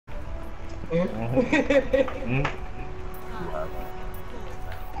Mm-hmm.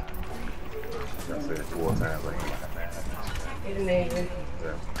 I said it 4 times. I ain't His name is.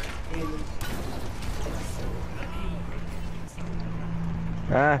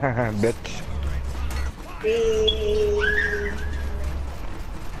 Ah, bitch.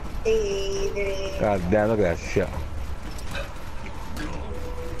 God damn, look at that shit.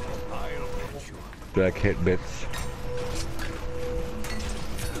 Black hit bits.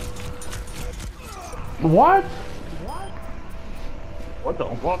 What? What the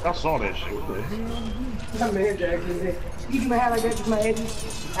fuck? I saw that shit. What the hell? My man Jackson said, you keep my hair like that with my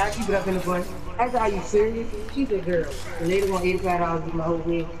edges? I keep it up in the front. I said, are you serious? She said, girl, the lady want $85 to do my whole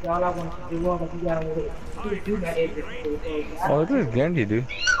wig. She said, all I want to do is you got on the head. She would do my edges. Oh, look at this Genji, dude.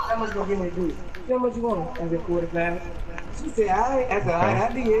 How much you gonna give me to do? How much you want? I said, 45. She said, all right. I said, all right,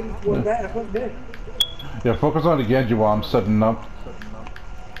 I did. 45. Fuck that. Yeah, focus on the Genji while I'm setting up.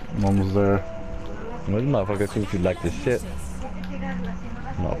 I'm almost there. Well, this motherfucker thinks you like this shit.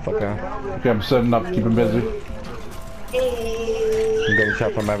 Motherfucker. Okay, I'm setting up. Keep him busy. I'm getting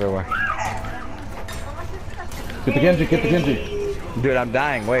shot from everywhere. Get the Genji. Get the Genji. Dude, I'm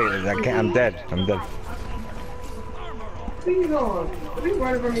dying. Wait, I can't. I'm dead. I'm dead. Where you going? Where you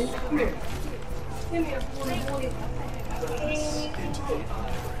running from me? Come here. Give me a 40.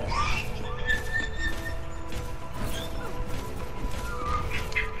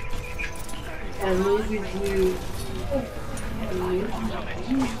 And look at you.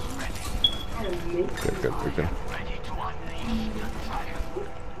 Good.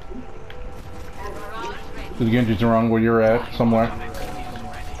 The Genji's around where you're at, somewhere.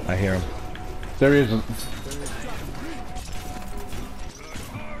 I hear him. There he is.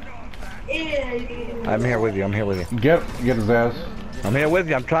 I'm here with you. I'm here with you. Get his ass. I'm here with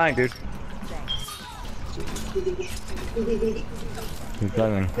you. I'm trying, dude. He's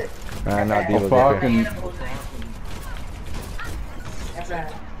running. Not Oh, Devo's fucking.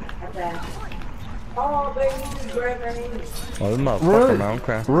 Oh, baby, you just grab her hand. Oh, this motherfucker, Really? man.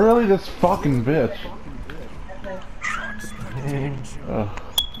 Okay. Really, this fucking bitch.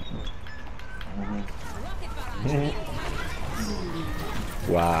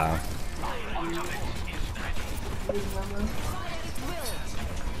 Wow.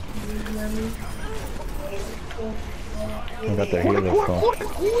 I got their healer phone.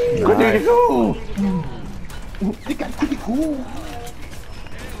 Good day to Nice. go. You got pretty cool.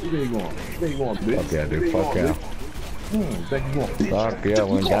 Where you going? Where you going, bitch? Fuck yeah, dude. Fuck yeah. Think you going, bitch? Fuck yeah,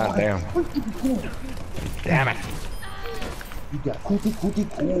 when goddamn. Damn it. You got cootie cool.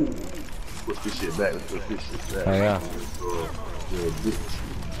 Push this shit back. Let's push this shit back. Oh, yeah. Bitch.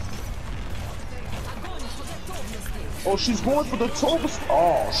 Oh, she's going for the Tobas.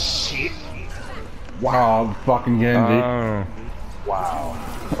 Oh, shit. Wow, fucking Genji. Oh. Wow.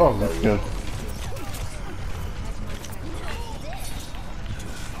 Oh, that's good.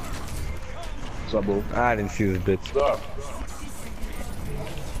 What's up, bro? I didn't see this bitch. What's up?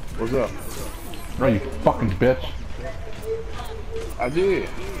 What's up? Oh, you fucking bitch. I did.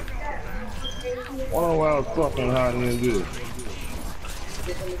 Wonder why I was fucking hiding in this.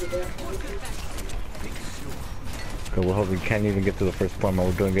 Cause we're hoping we can't even get to the first point, man.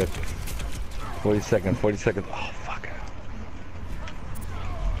 We're doing good. 40 seconds, 40 seconds. Oh, fuck.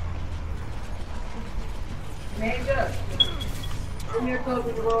 Hands up. Bring your clothes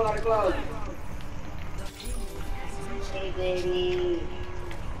with the roll out of clothes. Hey, baby.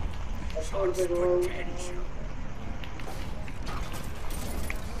 Let's go to the room.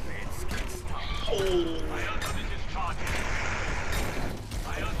 Hey.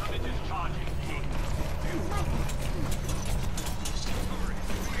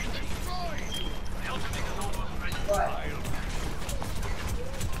 What?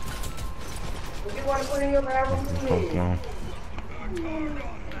 What you want to put in your bathroom? Oh, no.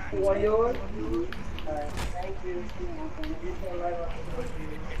 You want yours? Alright, thank you. You came right off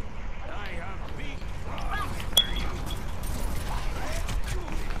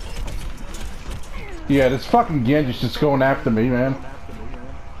the Yeah, this fucking Genji's just going after me, man.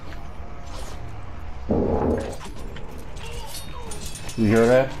 You hear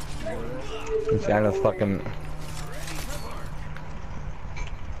that? This Anna's fucking...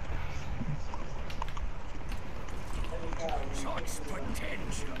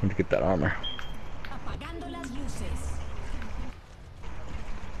 Need to get that armor.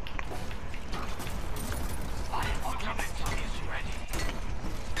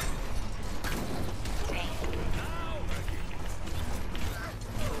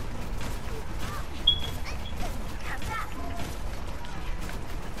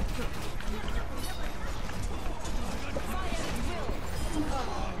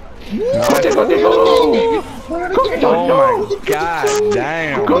 Nice. Oh my god,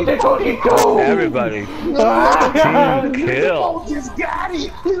 damn. Everybody. Team kill. Just got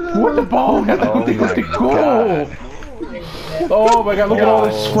it. What the ball? Oh my god. Oh my god, look at all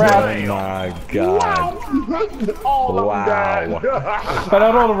this scrap. Oh my god. Wow. And I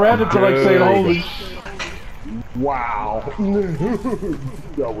know the randoms are like saying, holy sh. Wow.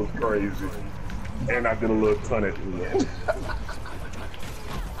 That was crazy. And I did a little ton at the end.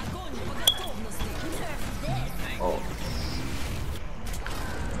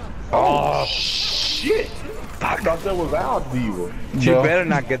 Oh shit! I thought that was our diva. You better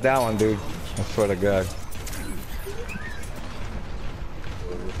not get that one, dude. I swear to God.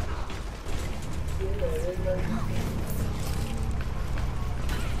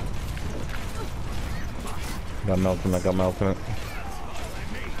 Got melting, I got melting.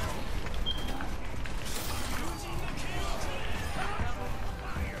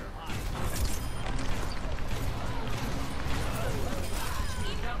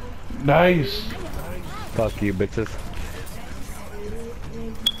 Nice. Fuck you, bitches.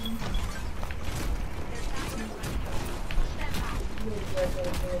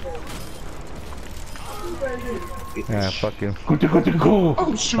 Yeah, fuck you. Go.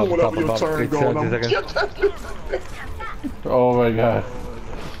 I'm sure whatever your turn going on. Oh my god.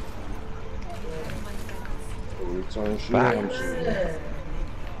 Return shit. Back. I'm sure.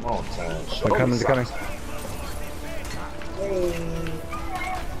 Long time. They're coming, they're coming.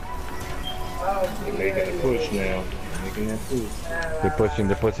 They're making a push now. Making that push. They're pushing,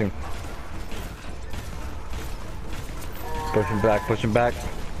 they're pushing. Pushing back, pushing back.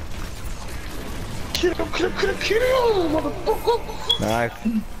 Kill him, motherfucker! Nice.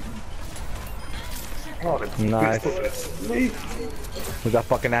 Oh, that's Nice. me. Who's that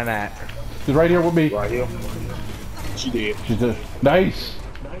fucking Annette? She's right here with me. Right here. She did. She's there. Nice.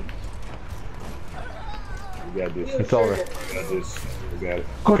 We got this. It's over. We got this. We got it.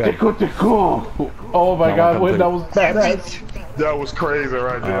 Okay. Go. Oh my god, wait, that was badass. That was crazy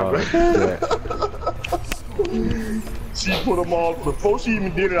right there, Oh, man. She put them all, before she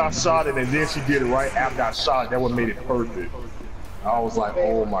even did it, I shot it, and then she did it right after I shot it. That what made it perfect. I was like,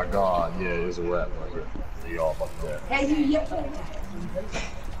 oh my god, yeah, it's a wrap right here. They all about that.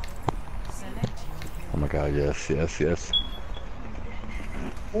 Oh my god, yes, yes, yes.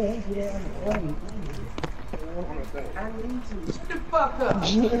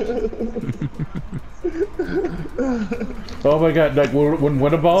 Oh my god, like when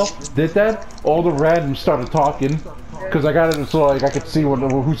Winneball did that, all the randoms started talking. Because I got it so like I could see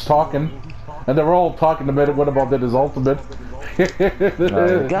who's talking. And they were all talking the minute Winneball did his ultimate.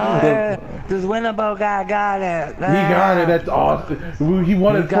 Got it! This Winnable guy got it! He got it, that's awesome. He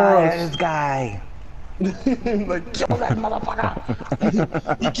won it for us. This guy! Like, kill that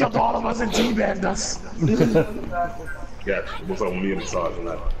motherfucker! He killed all of us and teabagged us! Gotcha. What's up with me and massage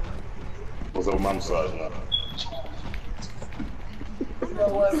now? What's up with my massage now?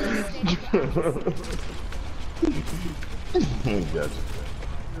 Gotcha.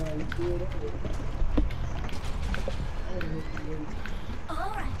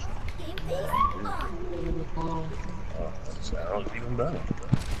 Sounds even better.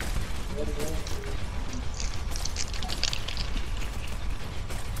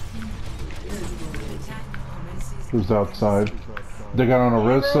 Who's outside? They got on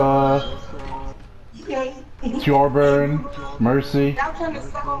Arissa, Jorburn, Mercy. I'm trying to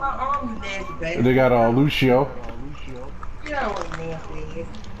suck on my arm, you nasty baby. They got Lucio. You don't want nasty.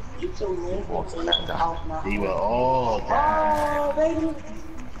 You so nasty. He went all down. Oh, baby.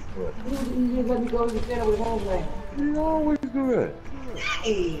 You just let me go to the center with home like. You always do that.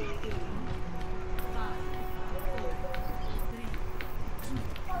 Hey.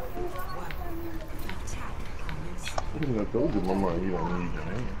 I told you, Mama, you don't need your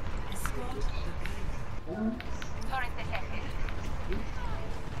name.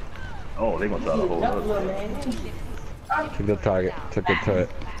 Oh, they gonna try to hold us. Took the target, took the turret.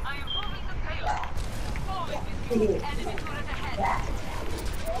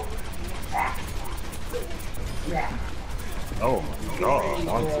 Oh my god,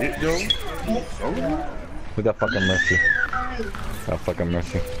 one hit yo. Who's that fucking Mercy? That fucking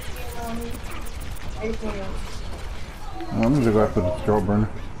Mercy. I'm gonna go after the Jorburn.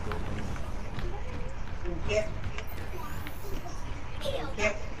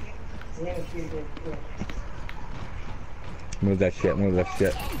 Move that shit, move that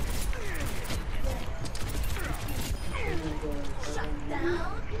shit.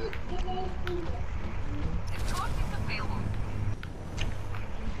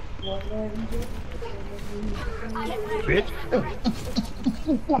 Bitch.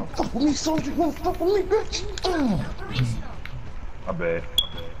 You wanna fuck with me, soldier? You wanna fuck with me, bitch? My bad.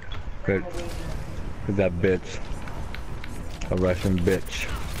 Good. Who's that bitch? A Russian bitch.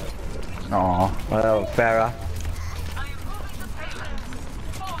 Aw. Hello, Farah.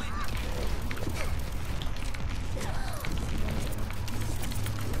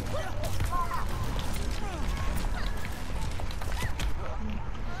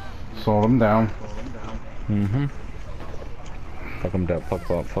 Slow him down. Mm-hmm. Fuck him down,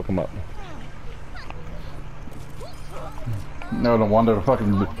 fuck him up. No wonder the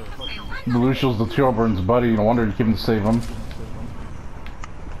fucking Belushiel's the Torbjorn's buddy. No wonder he couldn't save him.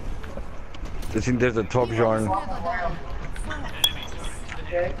 There's a Torbjorn.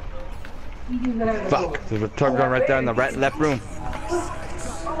 Fuck, there's a Torbjorn right there in the left room.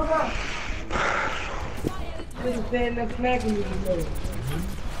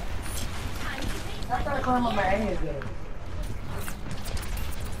 I started calling my ass though.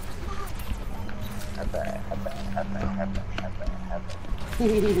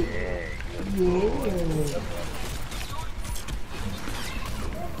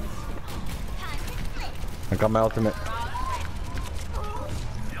 I got my ultimate.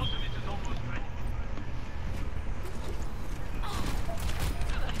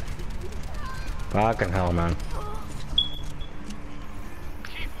 Fucking hell, man.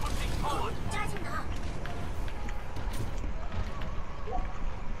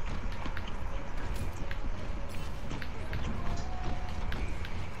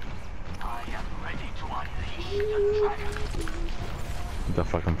 The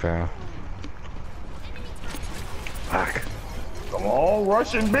fucking Pharaoh. Fuck. Come on,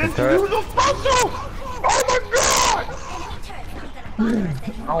 Russian bitch. Turret. Use the special. Oh my god!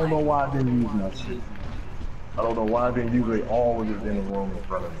 I don't know why I didn't use my shit. I don't know why I didn't use it all when it was in the room in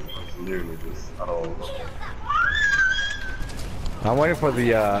front of me. It's literally just, I don't know. I'm waiting for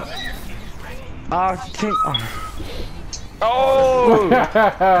the Oh!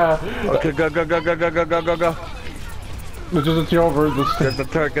 Okay, go. It's just a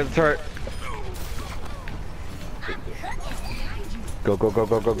Torbjorn. Get the turret, Go,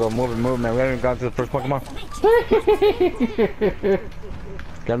 move, man. We haven't even gotten to the first Pokemon.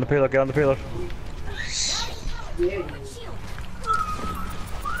 Get on the payload,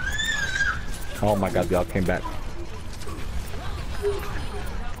 Oh my god, they all came back.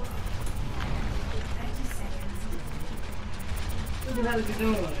 What the hell is he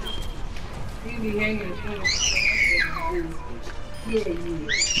doing? He be hanging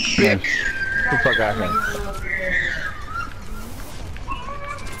Bitch! Who the fuck got him?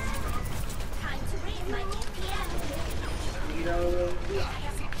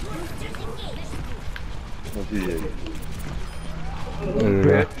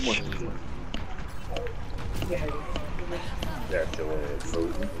 Bitch! That's your ass, so you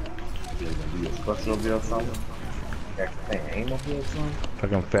gonna be a special over or something? Can't aim up here or something?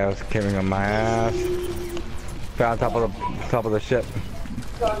 Fucking fast carrying on my ass. Fell on top of the ship.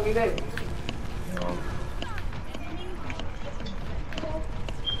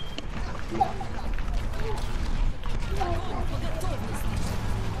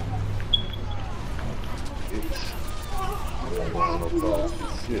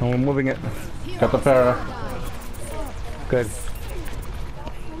 And we're moving it. Got the Farah. Good.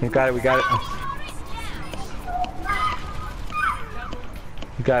 We got it. We got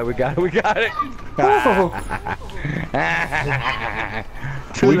it.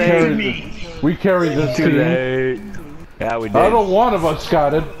 Too late. We carried this Too team. late. Yeah, we did. I don't. One of us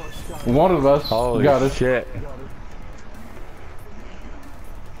got it. One of us Holy got it. shit.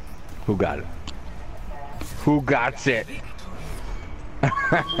 Who got it? Who got it?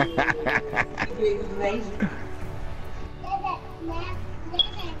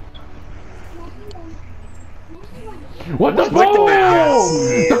 What the fuck?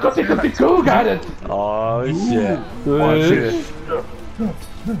 Who got it? Oh shit. Watch this.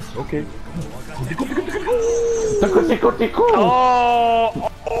 Okay. Oh!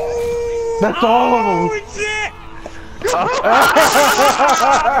 That's all of them. Shit! Oh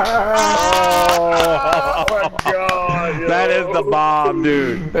my god! That is the bomb,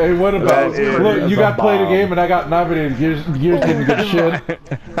 dude. Hey, what about look? You got played a game and I got nominated. Gears didn't get shit.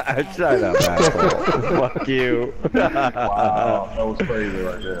 Shut up, asshole. Fuck you. Wow, that was crazy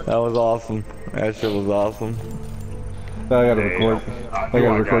right there. That was awesome. That shit was awesome. I gotta record. I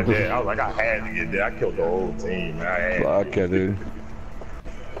gotta record this. I was like, I had to get there. I killed the whole team. Man. I had Fuck yeah, dude.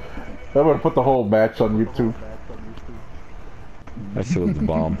 I'm gonna put the whole match on YouTube. That shit was the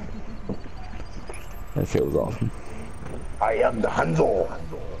bomb. That shit was awesome. I am the Hanzo.